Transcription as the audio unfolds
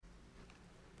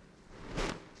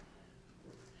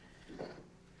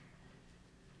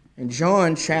in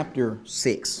John chapter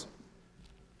 6.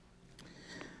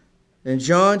 In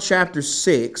John chapter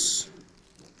 6,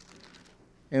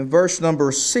 in verse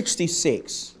number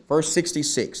 66,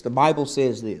 the Bible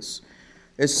says this.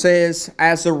 It says,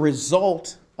 as a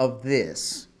result of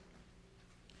this,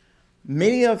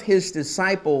 many of his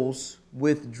disciples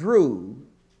withdrew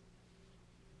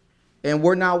and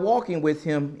were not walking with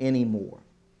him anymore.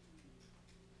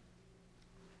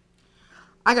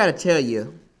 I got to tell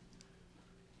you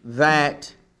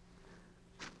that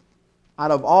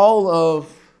out of all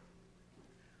of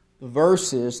the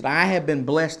verses that I have been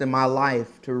blessed in my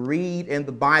life to read in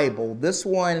the Bible, this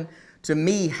one to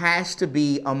me has to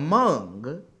be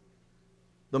among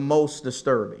the most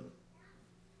disturbing.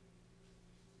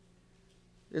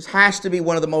 This has to be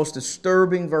one of the most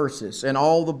disturbing verses in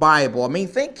all the Bible. I mean,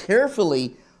 think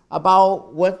carefully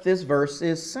about what this verse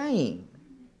is saying.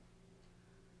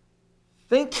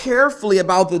 Think carefully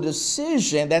about the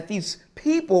decision that these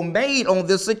people made on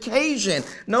this occasion.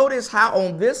 Notice how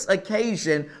on this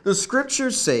occasion the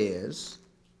scripture says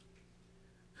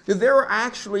that there were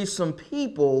actually some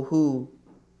people who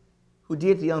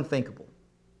did the unthinkable.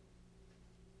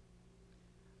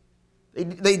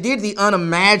 They did the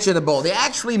unimaginable. They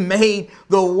actually made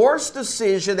the worst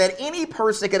decision that any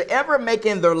person could ever make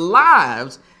in their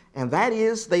lives, and that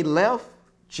is they left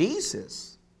Jesus.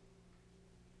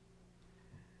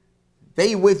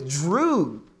 They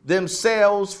withdrew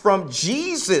themselves from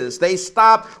Jesus. They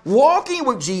stopped walking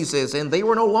with Jesus, and they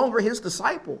were no longer his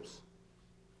disciples.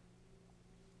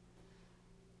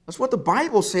 That's what the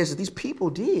Bible says that these people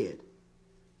did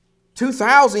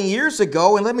 2,000 years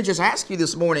ago. And let me just ask you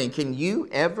this morning, can you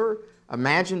ever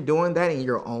imagine doing that in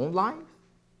your own life?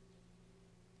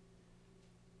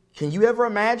 Can you ever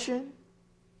imagine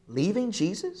leaving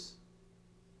Jesus?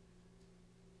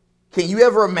 Can you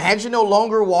ever imagine no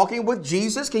longer walking with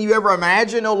Jesus? Can you ever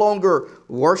imagine no longer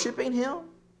worshiping him?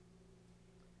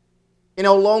 And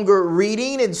no longer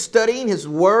reading and studying his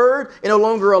word, and no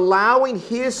longer allowing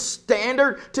his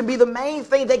standard to be the main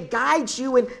thing that guides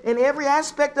you in every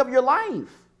aspect of your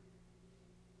life?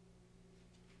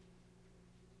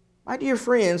 My dear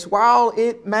friends, while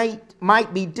it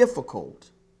might be difficult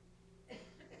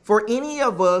for any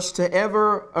of us to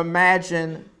ever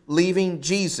imagine leaving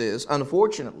Jesus,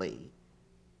 unfortunately,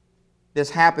 this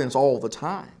happens all the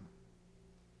time.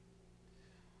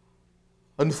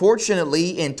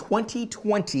 Unfortunately, in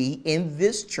 2020, in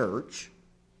this church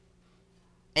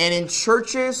and in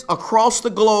churches across the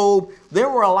globe, there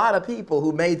were a lot of people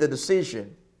who made the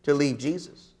decision to leave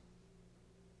Jesus.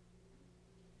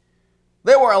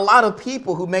 There were a lot of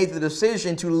people who made the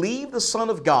decision to leave the Son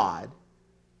of God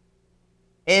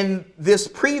in this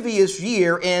previous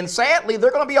year, and sadly, there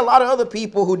are going to be a lot of other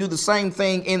people who do the same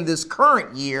thing in this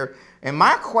current year. And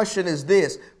my question is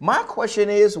this. My question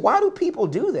is, why do people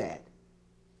do that?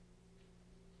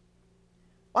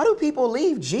 Why do people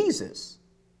leave Jesus?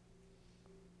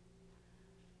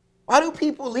 Why do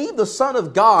people leave the Son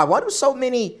of God? Why do so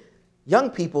many young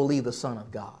people leave the Son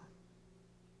of God?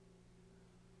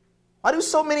 Why do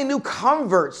so many new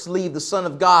converts leave the Son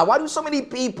of God? Why do so many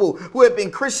people who have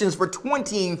been Christians for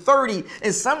 20 and 30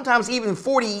 and sometimes even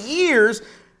 40 years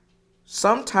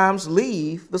sometimes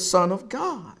leave the Son of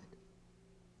God?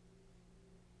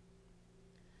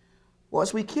 Well,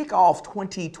 as we kick off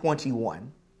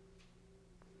 2021,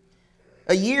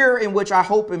 a year in which I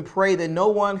hope and pray that no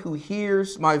one who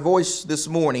hears my voice this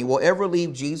morning will ever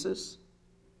leave Jesus,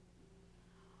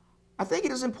 I think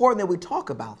it is important that we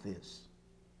talk about this.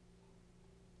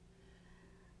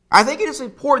 I think it is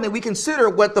important that we consider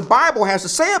what the Bible has to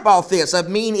say about this. I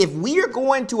mean, if we are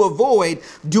going to avoid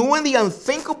doing the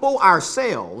unthinkable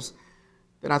ourselves,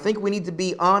 then I think we need to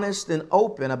be honest and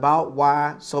open about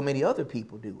why so many other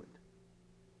people do it.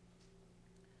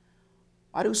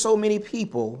 Why do so many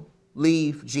people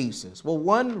leave Jesus? Well,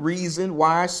 one reason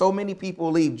why so many people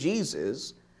leave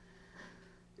Jesus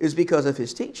is because of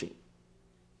his teaching.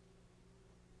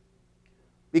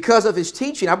 Because of his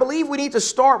teaching. I believe we need to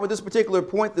start with this particular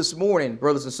point this morning,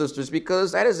 brothers and sisters,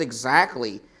 because this is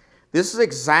exactly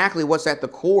what's at the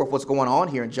core of what's going on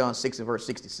here in John 6 and verse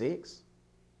 66.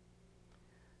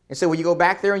 And so when you go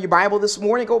back there in your Bible this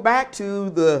morning, go back to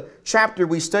the chapter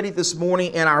we studied this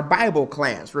morning in our Bible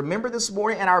class. Remember this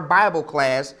morning in our Bible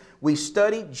class, we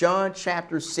studied John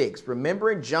chapter 6.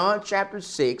 Remember in John chapter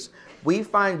 6, we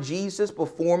find Jesus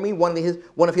performing one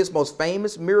of his most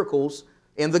famous miracles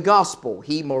in the gospel.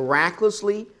 He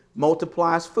miraculously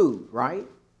multiplies food, right?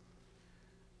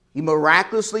 He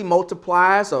miraculously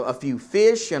multiplies a few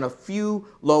fish and a few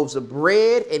loaves of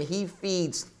bread, and he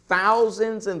feeds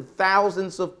thousands and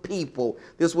thousands of people.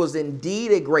 This was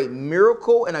indeed a great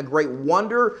miracle and a great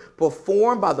wonder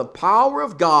performed by the power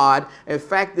of God. In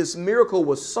fact, this miracle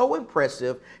was so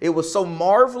impressive, it was so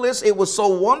marvelous, it was so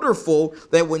wonderful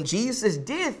that when Jesus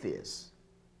did this,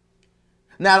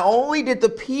 not only did the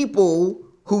people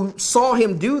who saw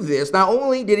him do this, not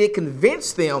only did it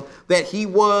convince them that he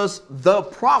was the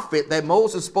prophet that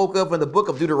Moses spoke of in the book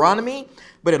of Deuteronomy,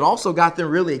 but it also got them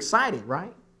really excited,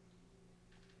 right?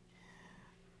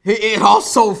 It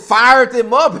also fired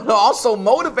them up. It also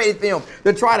motivated them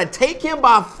to try to take him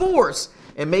by force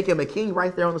and make him a king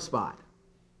right there on the spot.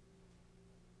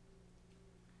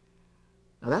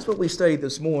 Now, that's what we studied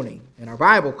this morning in our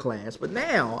Bible class. But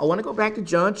now I want to go back to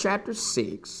John chapter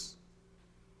 6.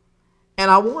 And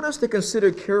I want us to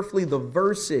consider carefully the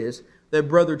verses that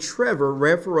Brother Trevor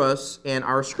read for us in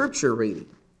our scripture reading.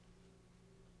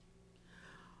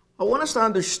 I want us to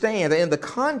understand that in the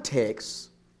context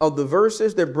of the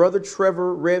verses that Brother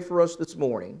Trevor read for us this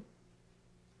morning,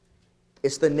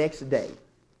 it's the next day.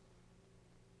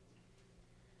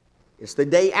 It's the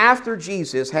day after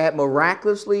Jesus had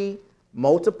miraculously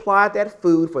multiplied that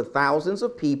food for thousands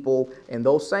of people, and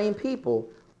those same people,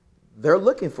 they're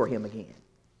looking for him again.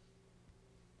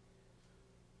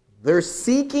 They're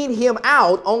seeking him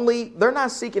out, only they're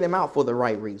not seeking him out for the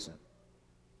right reason.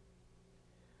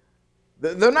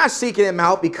 They're not seeking him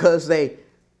out because they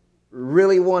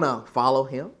really want to follow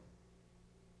him.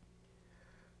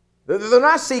 They're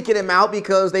not seeking him out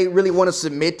because they really want to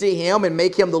submit to him and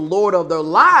make him the Lord of their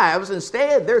lives.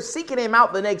 Instead, they're seeking him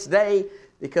out the next day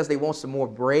because they want some more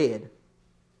bread.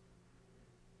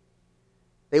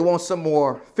 They want some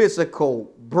more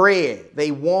physical bread.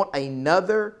 They want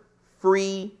another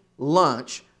free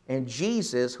lunch. And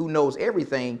Jesus, who knows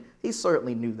everything, he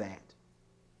certainly knew that.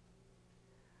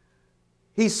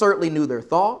 He certainly knew their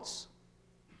thoughts.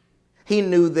 He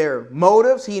knew their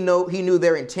motives. He knew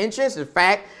their intentions. In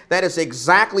fact, that is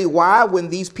exactly why when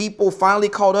these people finally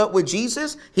caught up with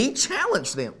Jesus, he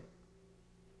challenged them.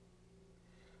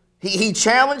 He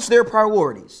challenged their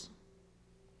priorities.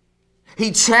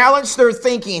 He challenged their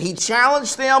thinking. He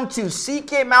challenged them to seek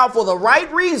him out for the right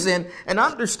reason and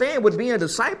understand what being a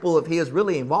disciple of his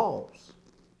really involves.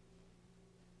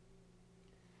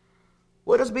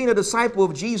 What does being a disciple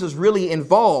of Jesus really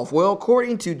involve? Well,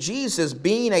 according to Jesus,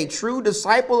 being a true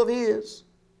disciple of his,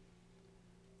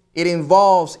 it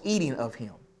involves eating of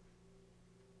him.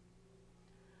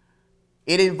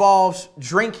 It involves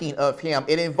drinking of him.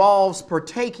 It involves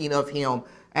partaking of him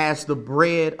as the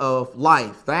bread of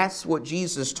life. That's what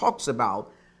Jesus talks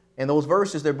about in those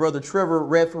verses that Brother Trevor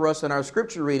read for us in our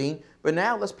scripture reading. But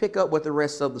now let's pick up with the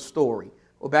rest of the story.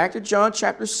 Well, back to John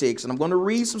chapter 6, and I'm going to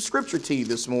read some scripture to you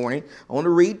this morning. I want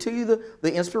to read to you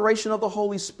the inspiration of the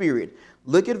Holy Spirit.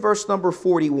 Look at verse number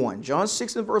 41. John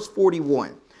 6 and verse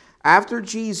 41. After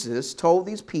Jesus told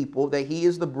these people that he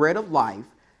is the bread of life,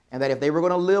 and that if they were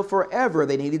going to live forever,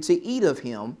 they needed to eat of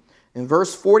him, in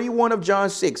verse 41 of John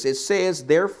 6, it says,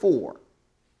 therefore,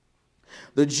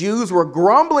 the Jews were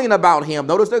grumbling about him.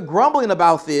 Notice they're grumbling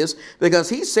about this because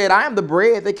he said, I am the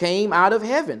bread that came out of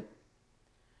heaven.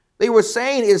 They were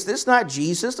saying, is this not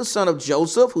Jesus, the son of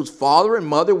Joseph, whose father and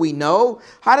mother we know?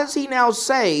 How does he now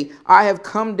say, I have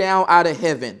come down out of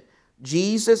heaven?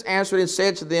 Jesus answered and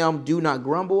said to them, do not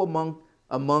grumble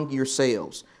among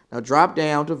yourselves. Now drop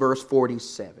down to verse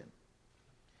 47.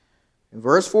 In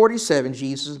verse 47,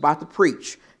 Jesus is about to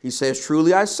preach. He says,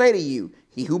 truly I say to you,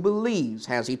 he who believes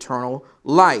has eternal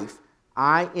life.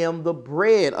 I am the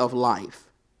bread of life.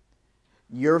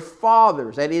 Your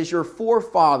fathers, that is your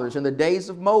forefathers in the days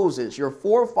of Moses, your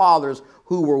forefathers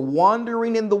who were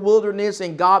wandering in the wilderness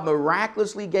and God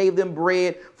miraculously gave them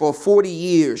bread for 40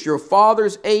 years. Your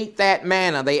fathers ate that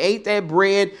manna. They ate that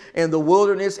bread in the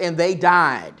wilderness and they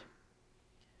died.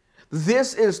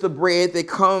 This is the bread that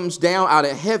comes down out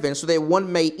of heaven so that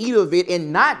one may eat of it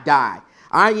and not die.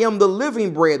 I am the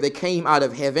living bread that came out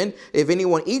of heaven. If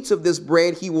anyone eats of this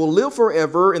bread, he will live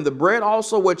forever. And the bread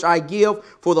also which I give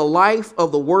for the life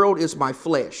of the world is my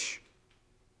flesh.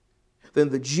 Then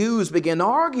the Jews began to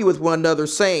argue with one another,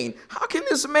 saying, how can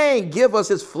this man give us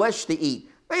his flesh to eat?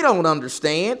 They don't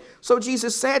understand. So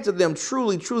Jesus said to them,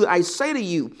 truly, truly, I say to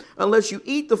you, unless you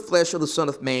eat the flesh of the Son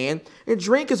of Man and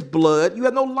drink his blood, you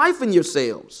have no life in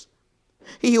yourselves.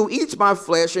 He who eats my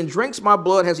flesh and drinks my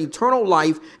blood has eternal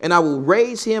life, and I will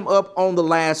raise him up on the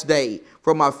last day.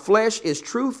 For my flesh is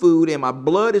true food, and my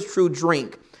blood is true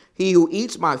drink. He who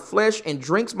eats my flesh and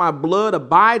drinks my blood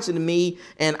abides in me,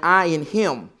 and I in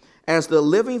him. As the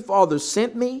living Father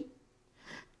sent me,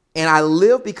 and I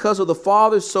live because of the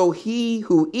Father, so he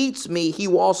who eats me, he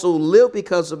will also live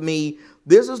because of me.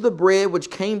 This is the bread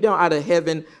which came down out of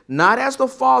heaven, not as the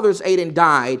fathers ate and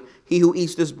died. He who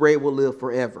eats this bread will live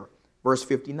forever. Verse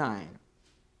 59.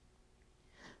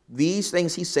 These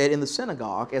things he said in the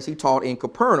synagogue as he taught in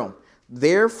Capernaum.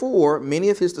 Therefore, many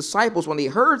of his disciples, when they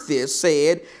heard this,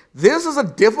 said, this is a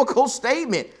difficult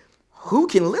statement. Who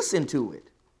can listen to it?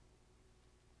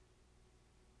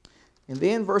 And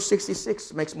then verse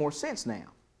 66 makes more sense now.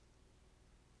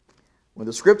 When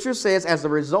the scripture says, as a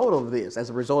result of this, as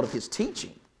a result of his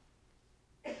teaching,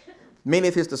 many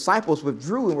of his disciples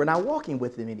withdrew and were not walking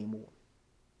with him anymore.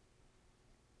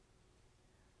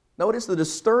 Notice the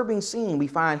disturbing scene we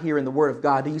find here in the Word of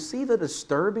God. Do you see the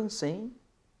disturbing scene?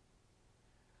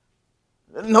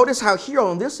 Notice how here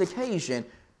on this occasion,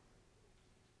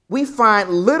 we find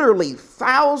literally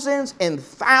thousands and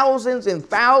thousands and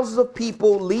thousands of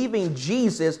people leaving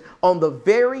Jesus on the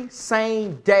very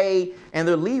same day, and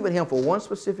they're leaving him for one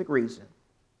specific reason.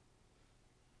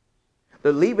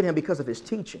 They're leaving him because of his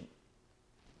teaching.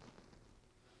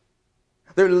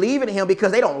 They're leaving him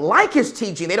because they don't like his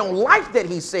teaching. They don't like that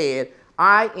he said,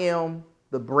 I am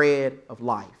the bread of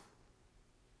life.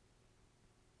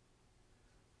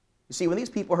 You see, when these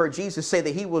people heard Jesus say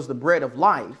that he was the bread of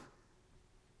life,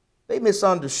 they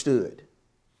misunderstood.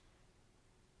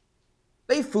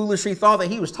 They foolishly thought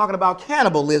that he was talking about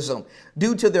cannibalism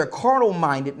due to their carnal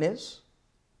mindedness,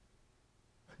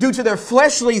 due to their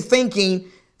fleshly thinking.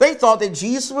 They thought that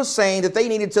Jesus was saying that they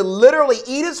needed to literally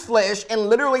eat his flesh and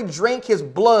literally drink his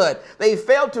blood. They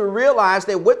failed to realize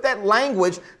that with that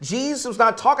language, Jesus was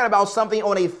not talking about something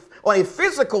on a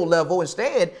physical level.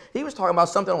 Instead, he was talking about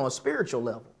something on a spiritual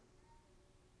level.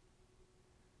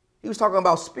 He was talking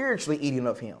about spiritually eating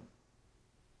of him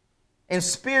and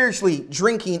spiritually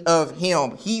drinking of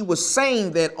him. He was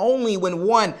saying that only when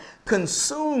one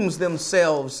consumes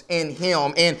themselves in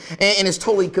him and is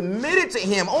totally committed to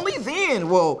him, only then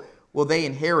will they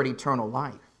inherit eternal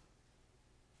life.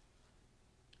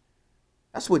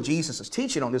 That's what Jesus is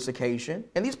teaching on this occasion.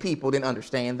 And these people didn't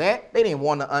understand that. They didn't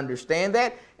want to understand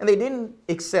that. And they didn't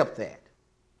accept that.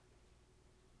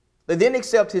 They didn't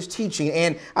accept his teaching.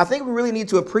 And I think we really need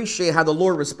to appreciate how the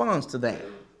Lord responds to that.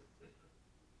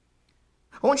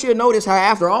 I want you to notice how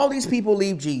after all these people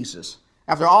leave Jesus,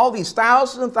 after all these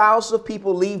thousands and thousands of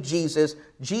people leave Jesus,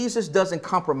 Jesus doesn't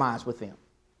compromise with them.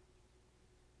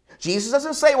 Jesus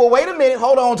doesn't say, well, wait a minute,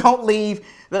 hold on, don't leave.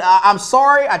 I'm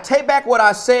sorry, I take back what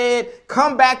I said.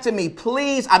 Come back to me,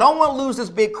 please. I don't want to lose this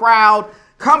big crowd.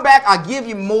 Come back, I'll give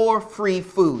you more free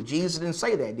food. Jesus didn't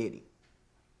say that, did he?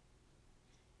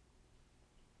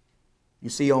 You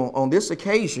see, on this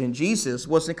occasion, Jesus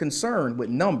wasn't concerned with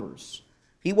numbers.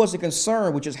 He wasn't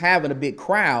concerned with just having a big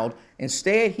crowd.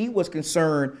 Instead, he was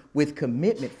concerned with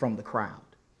commitment from the crowd.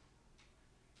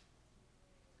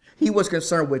 He was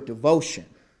concerned with devotion.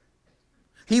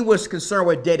 He was concerned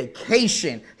with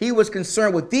dedication. He was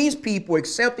concerned with these people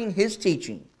accepting his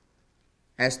teaching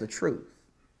as the truth.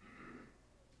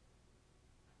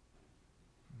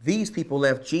 These people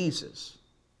left Jesus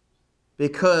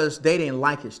because they didn't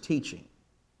like his teaching.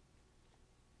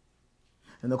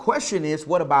 And the question is,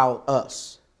 what about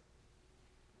us?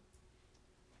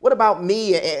 What about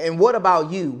me and what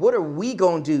about you? What are we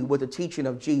going to do with the teaching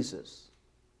of Jesus?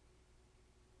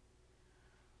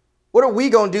 What are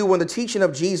we going to do when the teaching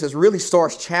of Jesus really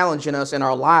starts challenging us in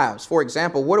our lives? For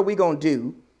example, what are we going to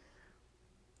do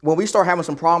when we start having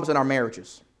some problems in our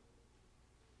marriages?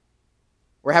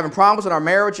 We're having problems in our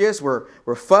marriages.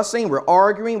 We're fussing. We're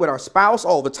arguing with our spouse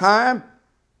all the time.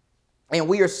 And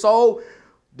we are so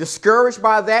discouraged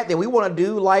by that we want to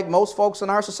do like most folks in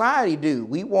our society do.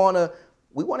 We want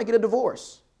to get a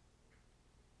divorce.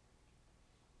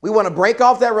 We want to break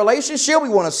off that relationship. We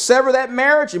want to sever that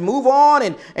marriage and move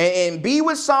on and be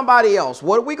with somebody else.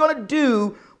 What are we going to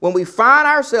do when we find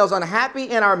ourselves unhappy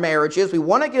in our marriages? We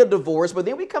want to get a divorce, but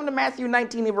then we come to Matthew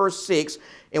 19 and verse 6,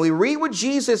 and we read what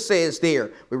Jesus says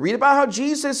there. We read about how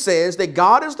Jesus says that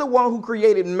God is the one who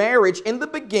created marriage in the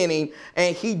beginning,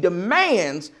 and he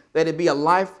demands that it be a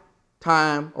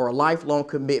lifetime or a lifelong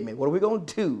commitment. What are we going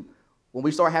to do when we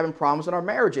start having problems in our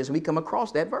marriages and we come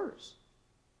across that verse?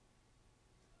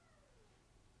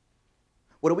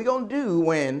 What are we going to do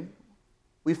when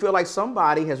we feel like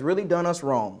somebody has really done us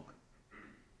wrong?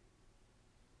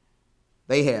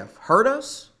 They have hurt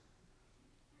us.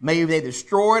 Maybe they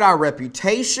destroyed our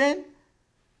reputation.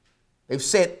 They've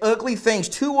said ugly things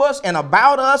to us and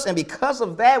about us, and because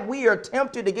of that, we are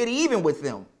tempted to get even with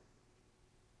them.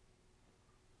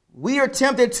 We are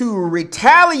tempted to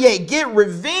retaliate, get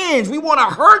revenge. We want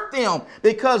to hurt them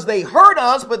because they hurt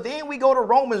us, but then we go to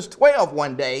Romans 12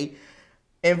 one day,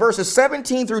 in verses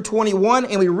 17 through 21,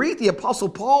 and we read the Apostle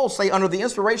Paul say under the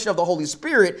inspiration of the Holy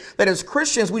Spirit that as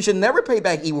Christians, we should never pay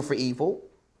back evil for evil.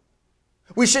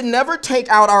 We should never take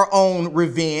out our own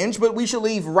revenge, but we should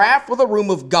leave wrath for the room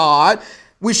of God.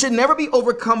 We should never be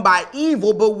overcome by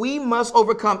evil, but we must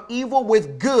overcome evil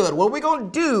with good. What are we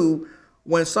going to do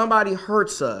when somebody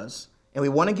hurts us and we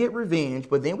want to get revenge,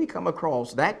 but then we come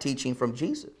across that teaching from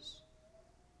Jesus?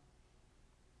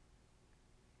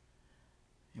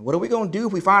 And what are we going to do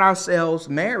if we find ourselves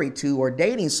married to or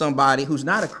dating somebody who's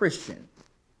not a Christian?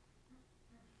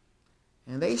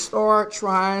 And they start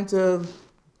trying to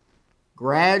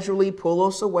gradually pull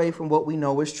us away from what we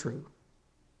know is true.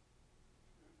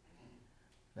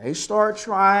 They start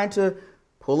trying to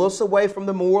pull us away from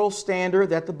the moral standard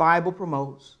that the Bible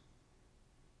promotes.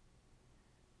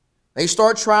 They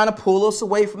start trying to pull us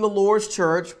away from the Lord's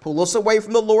church, pull us away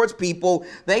from the Lord's people.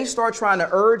 They start trying to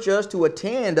urge us to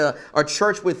attend a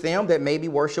church with them that maybe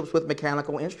worships with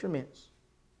mechanical instruments.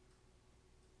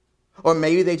 Or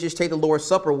maybe they just take the Lord's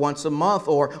Supper once a month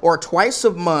or twice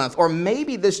a month. Or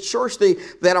maybe this church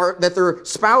that their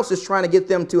spouse is trying to get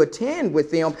them to attend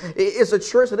with them is a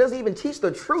church that doesn't even teach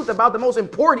the truth about the most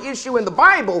important issue in the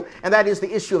Bible, and that is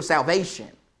the issue of salvation.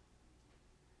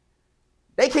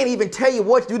 They can't even tell you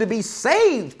what to do to be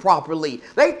saved properly.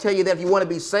 They tell you that if you want to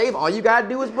be saved, all you got to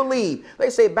do is believe.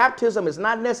 They say baptism is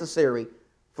not necessary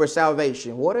for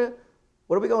salvation. What are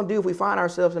we going to do if we find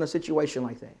ourselves in a situation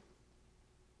like that?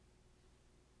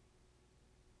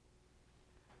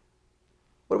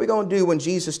 What are we going to do when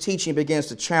Jesus' teaching begins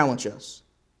to challenge us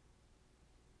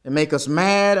and make us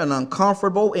mad and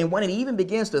uncomfortable, and when it even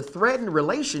begins to threaten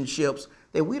relationships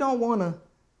that we don't want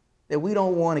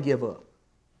to give up?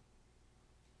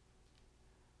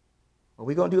 Are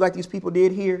we going to do like these people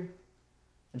did here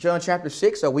in John chapter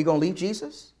 6? Are we going to leave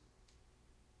Jesus?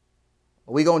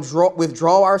 Are we going to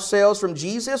withdraw ourselves from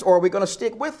Jesus, or are we going to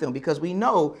stick with him because we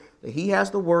know that he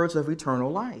has the words of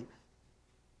eternal life?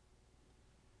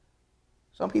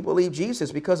 Some people leave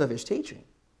Jesus because of his teaching.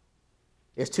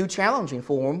 It's too challenging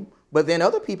for them. But then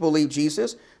other people leave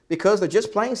Jesus because they're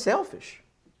just plain selfish.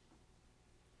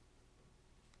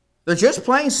 They're just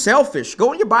plain selfish.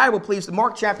 Go in your Bible, please, to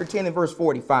Mark chapter 10 and verse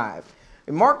 45.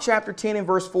 In Mark chapter 10 and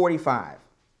verse 45,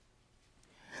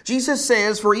 Jesus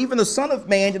says, "For even the Son of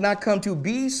Man did not come to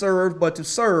be served, but to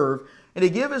serve, and to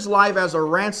give his life as a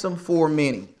ransom for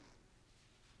many."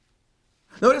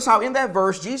 Notice how in that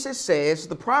verse, Jesus says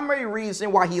the primary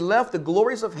reason why he left the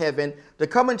glories of heaven to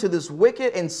come into this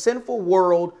wicked and sinful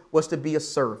world was to be a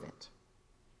servant.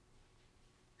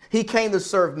 He came to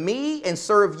serve me and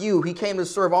serve you. He came to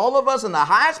serve all of us in the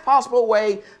highest possible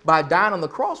way by dying on the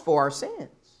cross for our sins.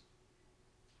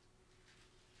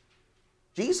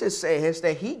 Jesus says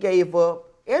that he gave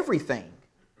up everything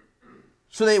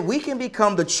so that we can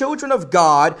become the children of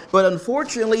God. But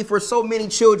unfortunately, for so many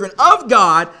children of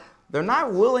God, they're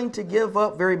not willing to give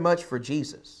up very much for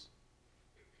Jesus.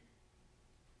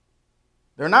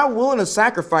 They're not willing to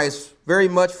sacrifice very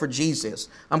much for Jesus.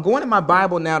 I'm going to my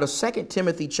Bible now to 2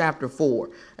 Timothy chapter 4.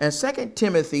 And 2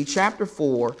 Timothy chapter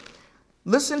 4,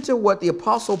 listen to what the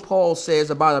Apostle Paul says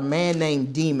about a man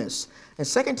named Demas. In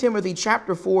 2 Timothy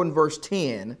chapter 4 and verse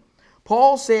 10,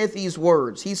 Paul said these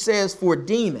words. He says, "For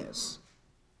Demas,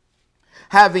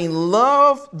 having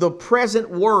loved the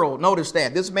present world," notice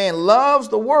that, this man loves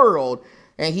the world,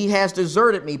 "and he has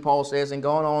deserted me," Paul says, "and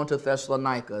gone on to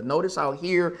Thessalonica." Notice how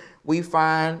here we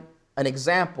find an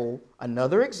example,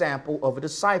 another example of a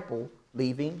disciple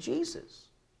leaving Jesus.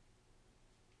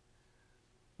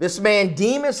 This man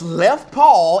Demas left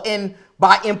Paul, and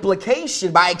by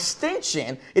implication, by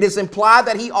extension, it is implied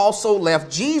that he also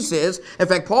left Jesus. In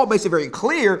fact, Paul makes it very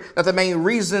clear that the main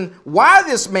reason why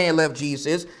this man left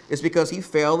Jesus is because he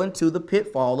fell into the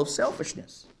pitfall of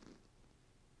selfishness.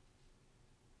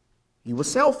 He was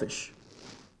selfish.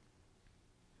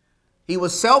 He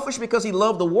was selfish because he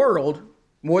loved the world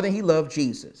more than he loved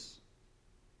Jesus.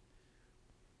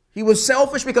 He was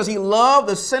selfish because he loved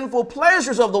the sinful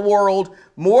pleasures of the world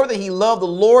more than he loved the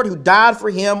Lord who died for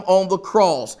him on the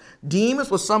cross.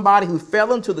 Demas was somebody who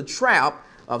fell into the trap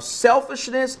of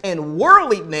selfishness and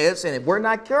worldliness. And if we're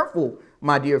not careful,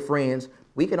 my dear friends,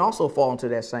 we can also fall into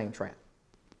that same trap.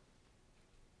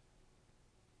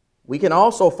 We can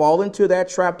also fall into that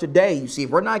trap today. You see, if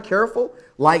we're not careful,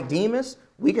 like Demas,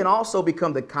 we can also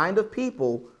become the kind of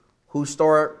people who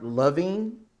start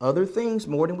loving other things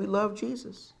more than we love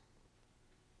Jesus.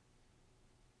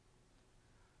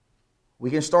 We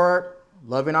can start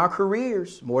loving our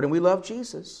careers more than we love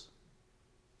Jesus.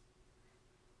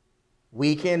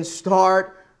 We can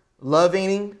start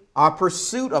loving our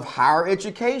pursuit of higher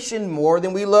education more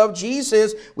than we love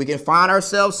Jesus. We can find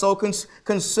ourselves so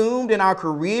consumed in our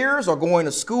careers or going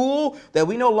to school that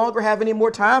we no longer have any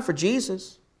more time for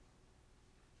Jesus.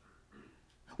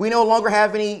 We no longer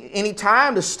have any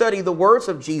time to study the words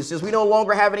of Jesus. We no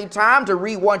longer have any time to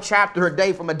read one chapter a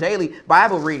day from a daily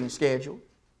Bible reading schedule.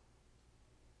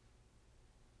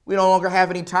 We no longer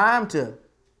have any time to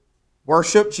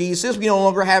worship Jesus. We no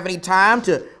longer have any time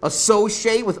to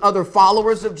associate with other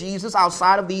followers of Jesus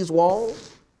outside of these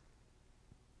walls.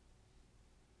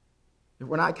 If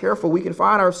we're not careful, we can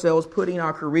find ourselves putting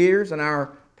our careers and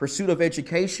our pursuit of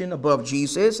education above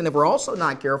Jesus. And if we're also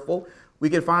not careful, we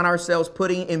can find ourselves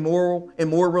putting immoral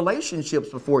relationships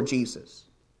before Jesus.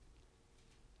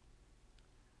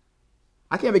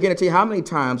 I can't begin to tell you how many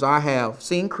times I have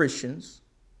seen Christians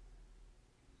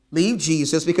leave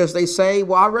Jesus because they say,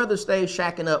 well, I'd rather stay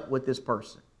shacking up with this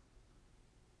person.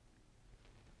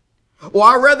 Or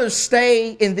I'd rather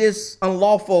stay in this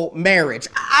unlawful marriage.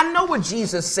 I know what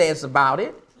Jesus says about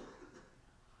it.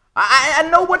 I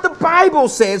know what the Bible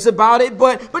says about it,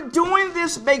 but doing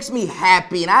this makes me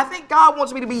happy. And I think God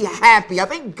wants me to be happy. I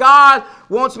think God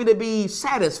wants me to be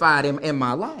satisfied in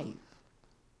my life.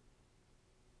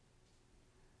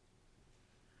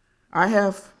 I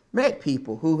have met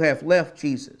people who have left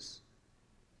Jesus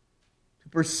to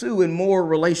pursue immoral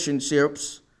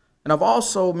relationships, and I've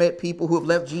also met people who have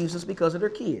left Jesus because of their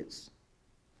kids.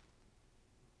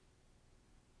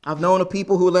 I've known of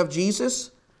people who left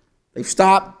Jesus. They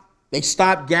stopped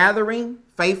gathering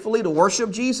faithfully to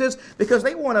worship Jesus because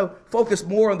they want to focus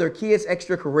more on their kids'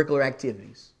 extracurricular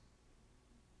activities.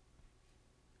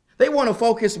 They want to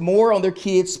focus more on their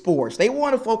kids' sports. They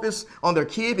want to focus on their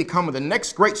kid becoming the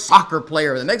next great soccer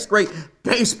player, the next great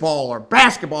baseball or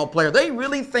basketball player. They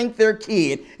really think their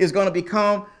kid is going to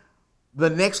become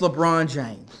the next LeBron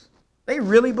James. They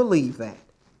really believe that.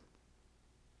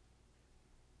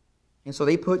 And so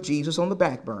they put Jesus on the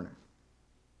back burner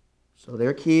so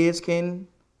their kids can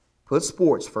put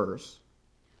sports first.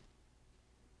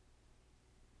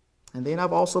 And then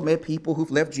I've also met people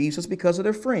who've left Jesus because of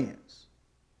their friends.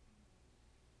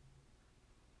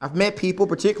 I've met people,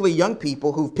 particularly young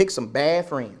people, who've picked some bad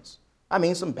friends. I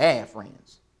mean, some bad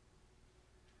friends.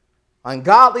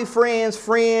 Ungodly friends,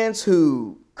 friends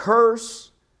who curse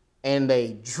and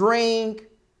they drink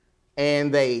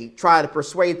and they try to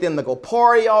persuade them to go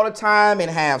party all the time and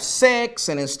have sex.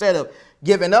 And instead of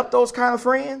giving up those kind of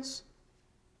friends,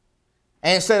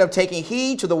 and instead of taking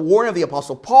heed to the warning of the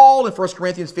Apostle Paul in 1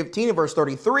 Corinthians 15 and verse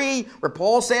 33, where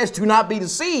Paul says, do not be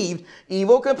deceived,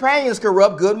 evil companions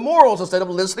corrupt good morals. Instead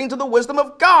of listening to the wisdom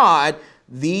of God,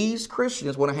 these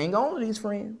Christians want to hang on to these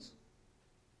friends.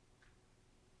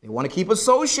 They want to keep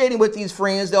associating with these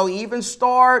friends. They'll even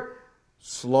start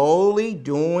slowly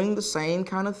doing the same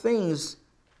kind of things,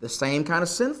 the same kind of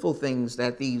sinful things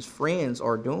that these friends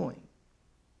are doing.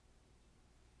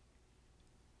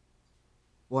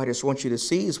 What I just want you to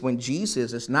see is when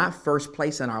Jesus is not first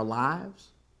place in our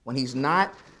lives, when he's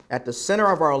not at the center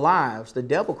of our lives, the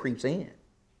devil creeps in.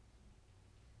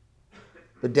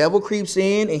 The devil creeps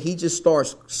in and he just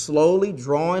starts slowly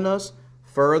drawing us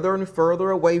further and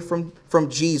further away from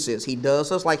Jesus. He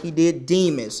does us like he did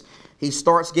Demas. He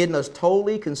starts getting us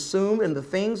totally consumed in the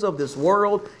things of this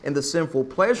world and the sinful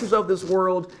pleasures of this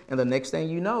world. And the next thing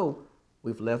you know,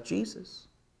 we've left Jesus.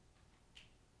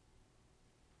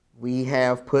 We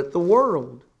have put the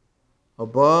world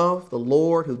above the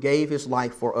Lord who gave his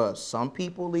life for us. Some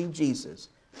people leave Jesus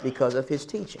because of his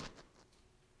teaching.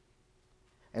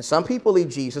 And some people leave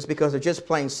Jesus because they're just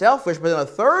plain selfish. But then a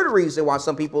third reason why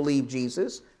some people leave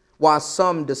Jesus, why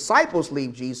some disciples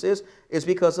leave Jesus, is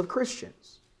because of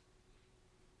Christians.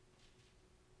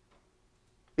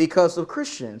 Because of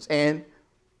Christians. And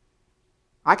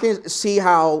I can see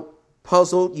how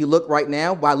puzzled you look right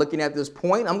now by looking at this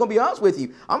point. I'm going to be honest with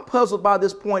you. I'm puzzled by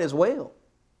this point as well.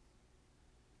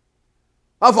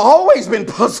 I've always been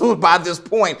puzzled by this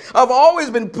point. I've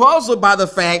always been puzzled by the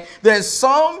fact that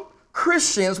some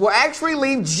Christians will actually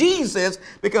leave Jesus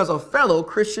because a fellow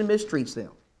Christian mistreats them.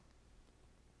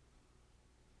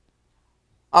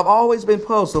 I've always been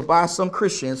puzzled by some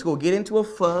Christians who will get into a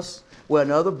fuss with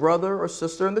another brother or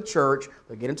sister in the church.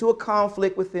 They'll get into a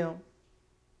conflict with them.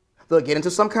 They'll get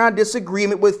into some kind of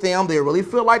disagreement with them. They really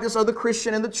feel like this other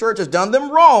Christian in the church has done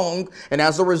them wrong. And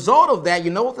as a result of that,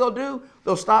 you know what they'll do?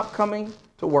 They'll stop coming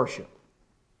to worship.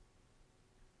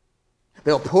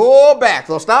 They'll pull back.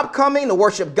 They'll stop coming to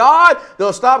worship God.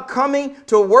 They'll stop coming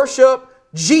to worship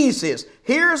Jesus.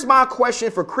 Here's my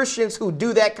question for Christians who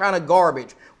do that kind of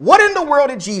garbage. What in the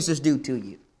world did Jesus do to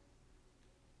you?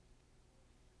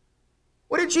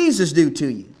 What did Jesus do to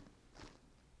you?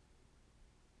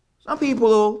 Some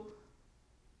people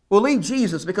will leave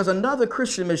Jesus because another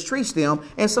Christian mistreats them,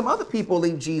 and some other people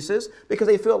leave Jesus because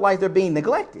they feel like they're being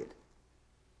neglected.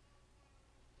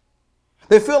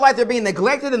 They feel like they're being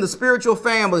neglected in the spiritual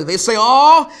family. They say,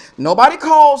 oh, nobody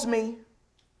calls me.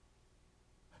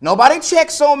 Nobody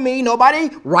checks on me. Nobody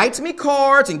writes me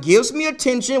cards and gives me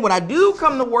attention. When I do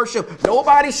come to worship,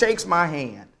 nobody shakes my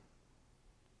hand.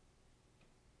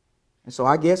 And so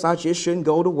I guess I just shouldn't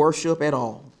go to worship at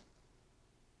all.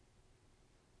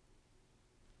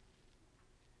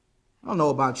 I don't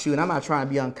know about you, and I'm not trying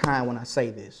to be unkind when I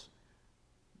say this.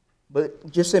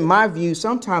 But just in my view,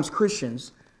 sometimes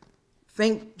Christians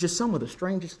think just some of the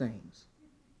strangest things.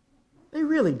 They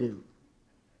really do.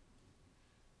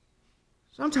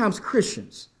 Sometimes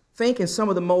Christians think in some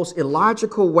of the most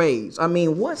illogical ways. I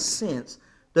mean, what sense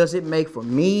does it make for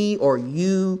me or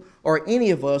you or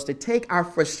any of us to take our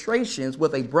frustrations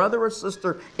with a brother or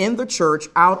sister in the church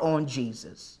out on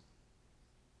Jesus?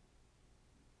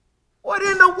 What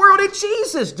in the world did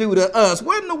Jesus do to us?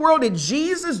 What in the world did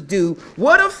Jesus do?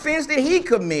 What offense did he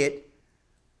commit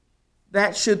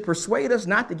that should persuade us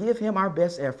not to give him our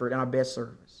best effort and our best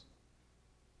service?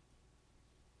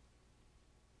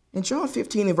 In John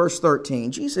 15 and verse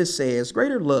 13, Jesus says,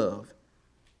 greater love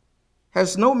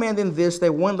has no man than this,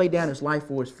 that one lay down his life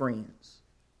for his friends.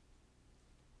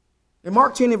 In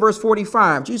Mark 10 and verse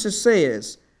 45, Jesus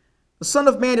says, the Son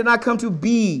of Man did not come to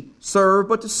be served,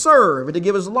 but to serve and to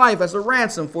give his life as a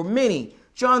ransom for many.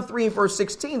 John 3 and verse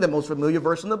 16, the most familiar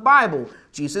verse in the Bible.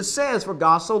 Jesus says, for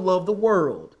God so loved the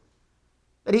world,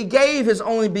 that he gave his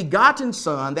only begotten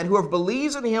Son, that whoever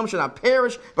believes in him shall not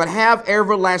perish, but have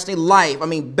everlasting life. I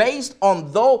mean, based on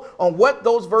what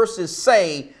those verses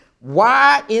say,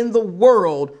 why in the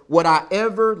world would I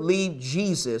ever leave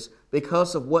Jesus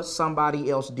because of what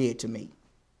somebody else did to me?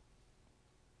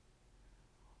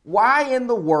 Why in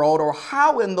the world, or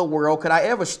how in the world could I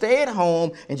ever stay at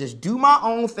home and just do my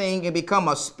own thing and become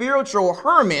a spiritual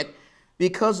hermit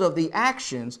because of the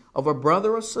actions of a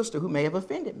brother or sister who may have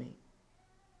offended me?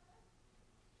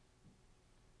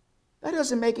 That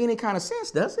doesn't make any kind of sense,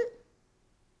 does it?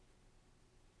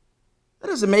 That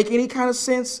doesn't make any kind of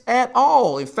sense at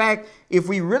all. In fact, if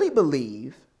we really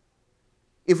believe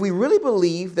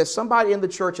that somebody in the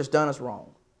church has done us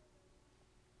wrong,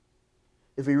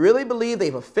 if we really believe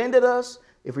they've offended us,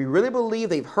 if we really believe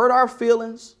they've hurt our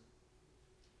feelings,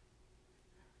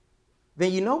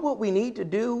 then you know what we need to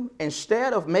do?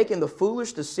 Instead of making the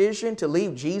foolish decision to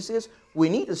leave Jesus, we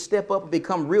need to step up and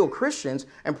become real Christians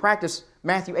and practice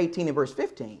Matthew 18 and verse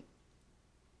 15.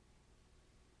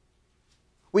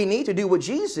 We need to do what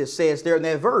Jesus says there in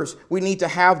that verse. We need to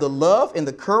have the love and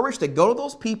the courage to go to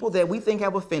those people that we think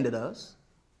have offended us.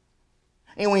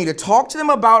 And we need to talk to them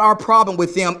about our problem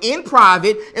with them in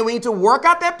private, and we need to work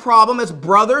out that problem as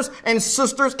brothers and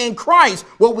sisters in Christ.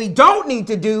 What we don't need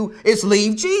to do is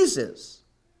leave Jesus.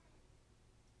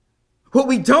 What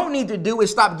we don't need to do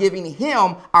is stop giving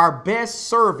him our best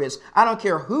service. I don't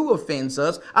care who offends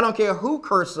us. I don't care who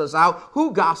curses us out,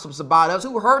 who gossips about us,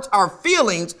 who hurts our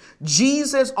feelings.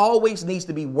 Jesus always needs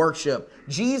to be worshiped.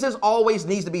 Jesus always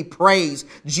needs to be praised.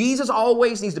 Jesus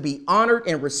always needs to be honored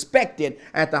and respected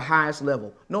at the highest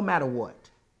level, no matter what.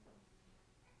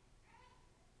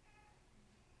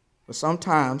 But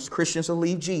sometimes Christians will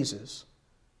leave Jesus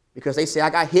because they say, I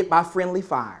got hit by friendly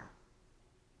fire.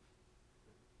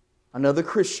 Another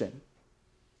Christian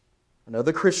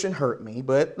hurt me.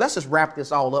 But let's just wrap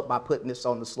this all up by putting this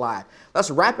on the slide.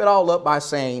 Let's wrap it all up by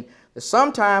saying that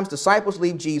sometimes disciples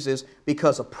leave Jesus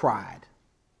because of pride.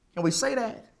 Can we say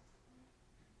that?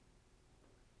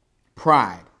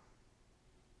 Pride.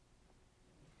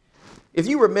 If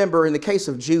you remember in the case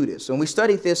of Judas, and we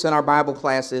studied this in our Bible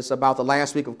classes about the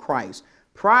last week of Christ,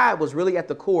 pride was really at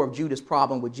the core of Judas'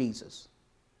 problem with Jesus.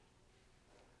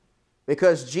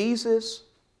 Because Jesus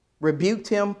rebuked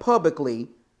him publicly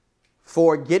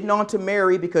for getting on to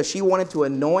Mary because she wanted to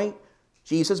anoint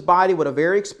Jesus' body with a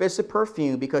very expensive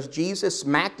perfume, because Jesus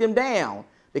smacked him down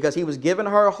because he was giving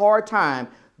her a hard time.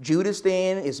 Judas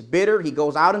then is bitter. He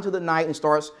goes out into the night and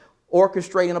starts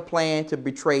orchestrating a plan to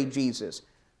betray Jesus.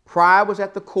 Pride was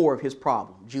at the core of his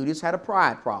problem. Judas had a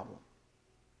pride problem.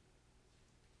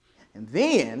 And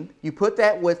then you put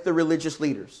that with the religious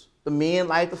leaders, the men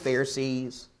like the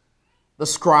Pharisees, the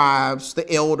scribes,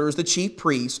 the elders, the chief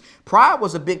priests. Pride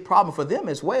was a big problem for them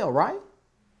as well, right?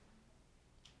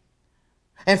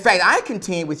 In fact, I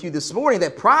contend with you this morning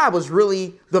that pride was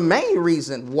really the main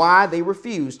reason why they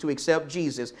refused to accept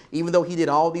Jesus, even though he did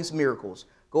all these miracles.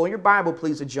 Go in your Bible,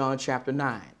 please, to John chapter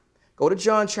 9. Go to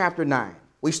John chapter 9.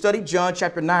 We studied John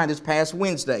chapter 9 this past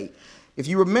Wednesday. If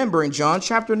you remember, in John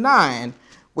chapter 9,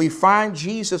 we find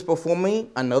Jesus performing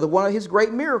another one of his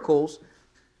great miracles.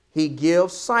 He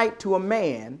gives sight to a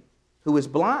man who is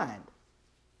blind.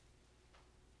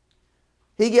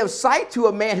 He gives sight to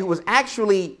a man who was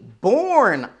actually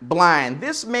born blind.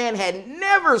 This man had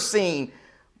never seen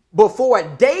before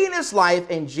a day in his life,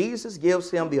 and Jesus gives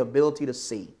him the ability to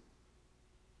see.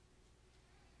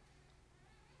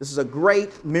 This is a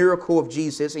great miracle of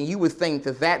Jesus, and you would think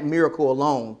that that miracle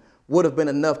alone would have been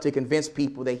enough to convince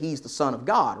people that he's the Son of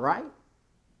God, right?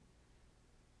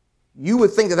 You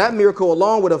would think that that miracle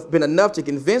alone would have been enough to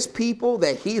convince people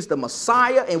that he's the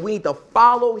Messiah and we need to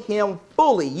follow him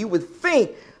fully. You would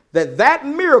think that that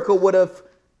miracle would have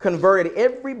converted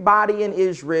everybody in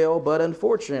Israel, but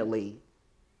unfortunately,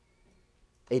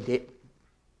 it didn't.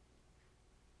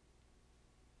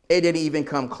 It didn't even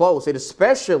come close. It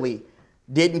especially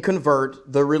didn't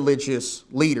convert the religious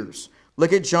leaders.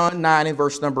 Look at John 9 and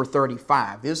verse number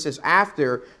 35. This is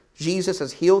after Jesus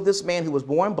has healed this man who was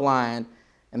born blind.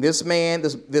 And this man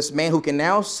who can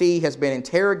now see has been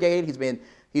interrogated.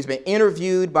 He's been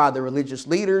interviewed by the religious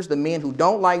leaders, the men who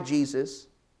don't like Jesus.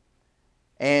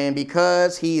 And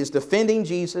because he is defending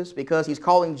Jesus, because he's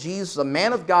calling Jesus a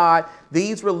man of God,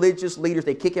 these religious leaders,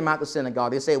 they kick him out the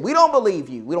synagogue. They say, "We don't believe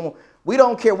you. We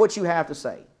don't care what you have to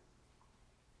say."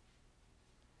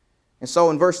 And so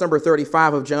in verse number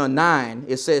 35 of John 9,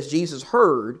 it says Jesus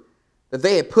heard that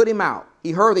they had put him out.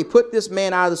 He heard they put this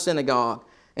man out of the synagogue.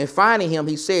 And finding him,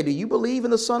 he said, "Do you believe in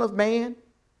the Son of Man?"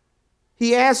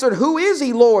 He answered, "Who is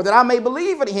he, Lord, that I may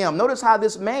believe in him?" Notice how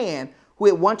this man, who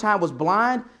at one time was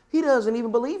blind, he doesn't even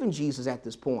believe in Jesus at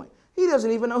this point. He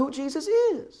doesn't even know who Jesus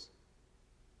is.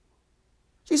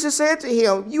 Jesus said to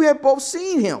him, "You have both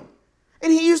seen him,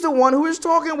 and he is the one who is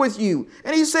talking with you."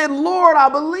 And he said, "Lord, I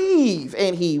believe."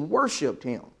 And he worshiped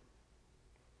him.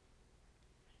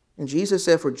 And Jesus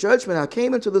said, "For judgment I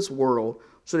came into this world,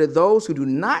 so that those who do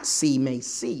not see may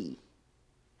see,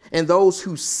 and those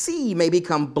who see may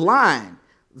become blind."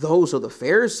 Those of the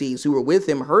Pharisees who were with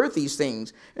him heard these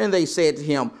things, and they said to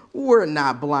him, "We're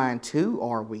not blind too,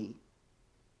 are we?"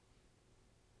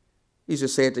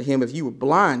 Jesus said to him, "If you were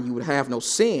blind, you would have no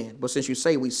sin. But since you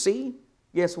say we see,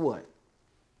 guess what?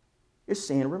 Your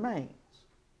sin remains."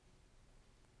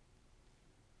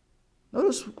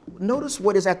 Notice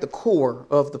what is at the core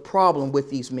of the problem with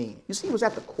these men. You see what's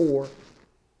at the core?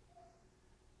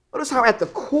 Notice how at the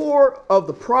core of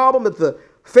the problem that the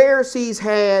Pharisees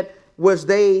had was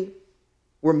they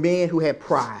were men who had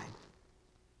pride.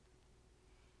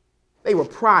 They were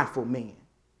prideful men.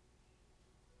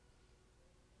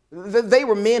 They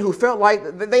were men who felt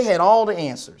like they had all the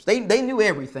answers. They knew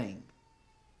everything.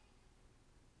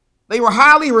 They were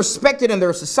highly respected in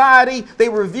their society. They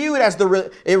were viewed as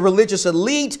a religious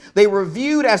elite. They were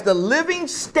viewed as the living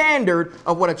standard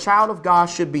of what a child of God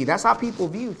should be. That's how people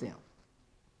viewed them.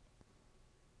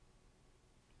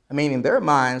 I mean, in their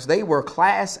minds, they were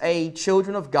class A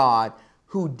children of God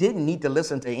who didn't need to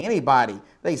listen to anybody.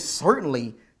 They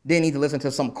certainly didn't need to listen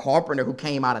to some carpenter who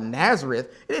came out of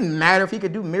Nazareth. It didn't matter if he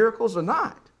could do miracles or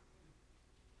not.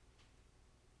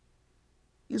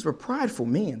 These were prideful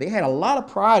men. They had a lot of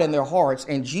pride in their hearts,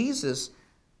 and Jesus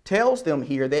tells them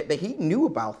here that he knew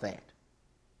about that.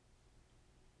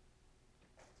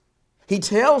 He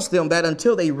tells them that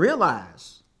until they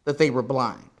realize that they were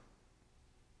blind.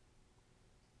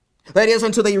 That is,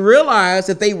 until they realized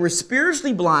that they were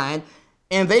spiritually blind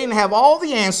and they didn't have all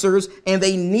the answers and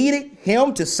they needed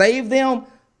him to save them,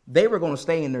 they were going to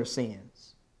stay in their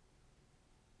sins.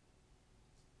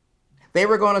 They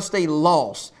were going to stay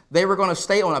lost. They were going to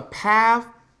stay on a path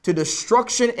to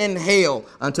destruction and hell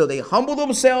until they humbled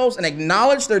themselves and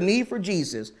acknowledged their need for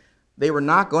Jesus. They were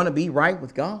not going to be right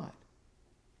with God.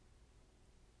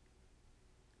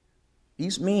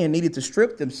 These men needed to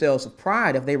strip themselves of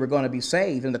pride if they were going to be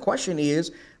saved. And the question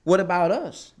is, what about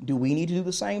us? Do we need to do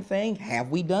the same thing?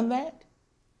 Have we done that?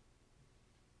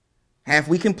 Have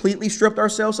we completely stripped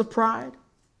ourselves of pride?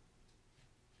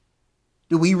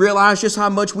 Do we realize just how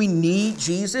much we need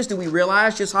Jesus? Do we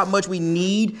realize just how much we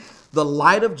need the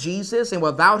light of Jesus? And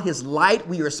without his light,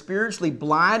 we are spiritually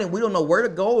blind and we don't know where to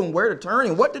go and where to turn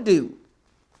and what to do.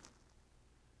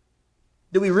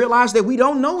 Do we realize that we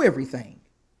don't know everything?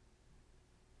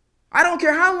 I don't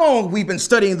care how long we've been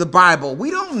studying the Bible.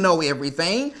 We don't know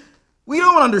everything. We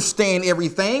don't understand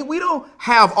everything. We don't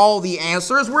have all the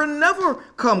answers. We'll never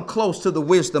come close to the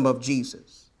wisdom of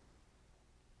Jesus.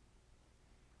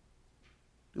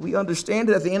 Do we understand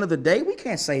that at the end of the day, we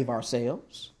can't save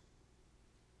ourselves?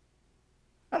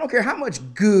 I don't care how much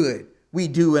good we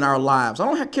do in our lives. I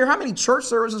don't care how many church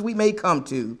services we may come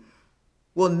to.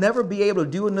 We'll never be able to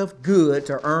do enough good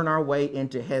to earn our way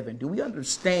into heaven. Do we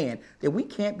understand that we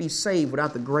can't be saved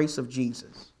without the grace of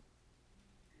Jesus?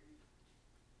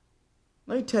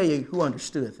 Let me tell you who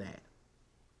understood that.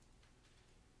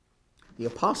 The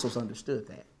apostles understood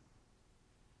that.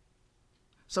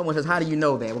 Someone says, how do you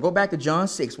know that? We'll go back to John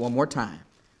 6 one more time.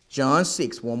 John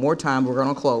 6, one more time, we're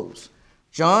going to close.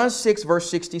 John 6, verse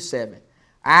 67.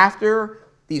 After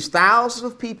these thousands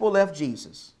of people left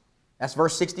Jesus, that's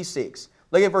verse 66.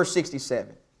 Look at verse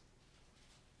 67.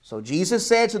 So Jesus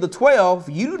said to the 12,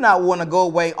 you do not want to go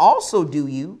away also, do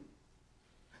you?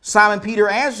 Simon Peter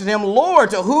answered him,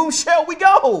 Lord, to whom shall we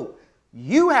go?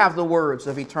 You have the words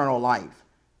of eternal life.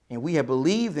 And we have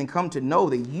believed and come to know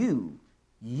that you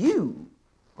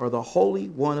are the Holy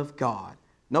One of God.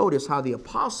 Notice how the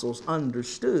apostles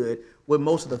understood what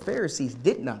most of the Pharisees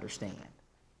didn't understand.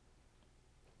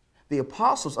 The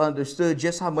apostles understood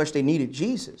just how much they needed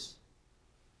Jesus.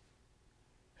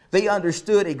 They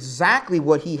understood exactly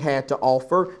what he had to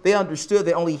offer. They understood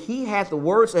that only he had the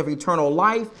words of eternal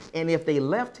life, and if they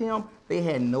left him, they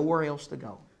had nowhere else to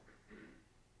go.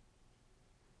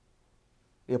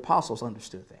 The apostles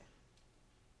understood that.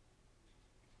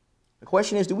 The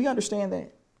question is, do we understand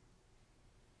that?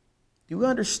 Do we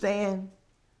understand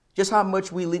just how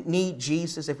much we need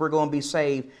Jesus if we're going to be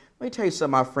saved? Let me tell you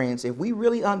something, my friends. If we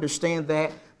really understand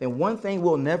that, then one thing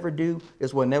we'll never do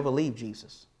is we'll never leave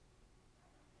Jesus.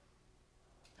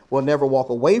 We'll never walk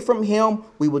away from him.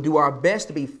 We will do our best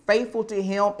to be faithful to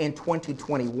him in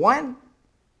 2021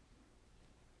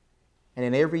 and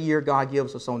in every year God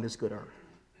gives us on this good earth.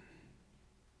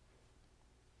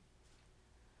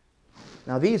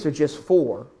 Now, these are just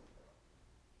four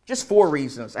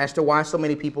reasons as to why so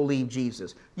many people leave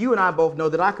Jesus. You and I both know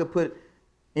that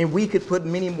we could put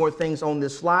many more things on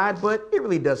this slide, but it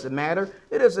really doesn't matter.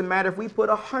 It doesn't matter if we put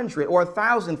 100 or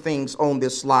 1,000 things on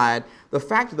this slide. The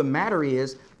fact of the matter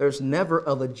is, there's never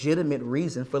a legitimate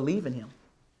reason for leaving him.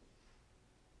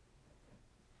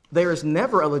 There is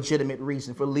never a legitimate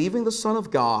reason for leaving the Son of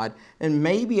God. And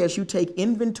maybe as you take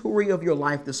inventory of your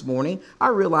life this morning, I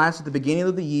realized at the beginning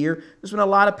of the year, there's when a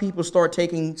lot of people start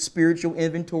taking spiritual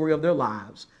inventory of their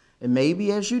lives. And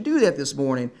maybe as you do that this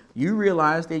morning, you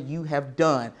realize that you have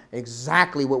done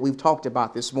exactly what we've talked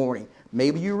about this morning.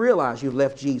 Maybe you realize you've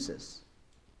left Jesus.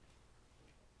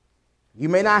 You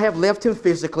may not have left him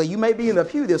physically. You may be in the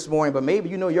pew this morning, but maybe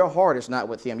you know your heart is not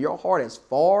with him. Your heart is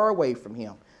far away from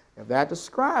him. If that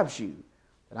describes you,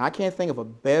 then I can't think of a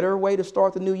better way to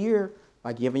start the new year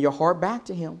by giving your heart back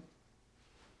to him.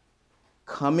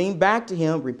 Coming back to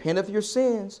him, repent of your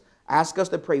sins, ask us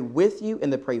to pray with you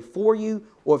and to pray for you,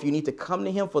 or if you need to come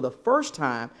to him for the first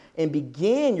time and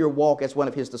begin your walk as one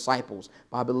of his disciples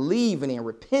by believing and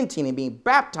repenting and being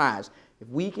baptized. If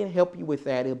we can help you with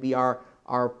that, it'll be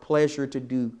our pleasure to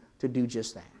do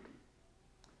just that.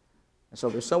 And so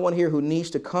there's someone here who needs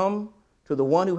to come to the one who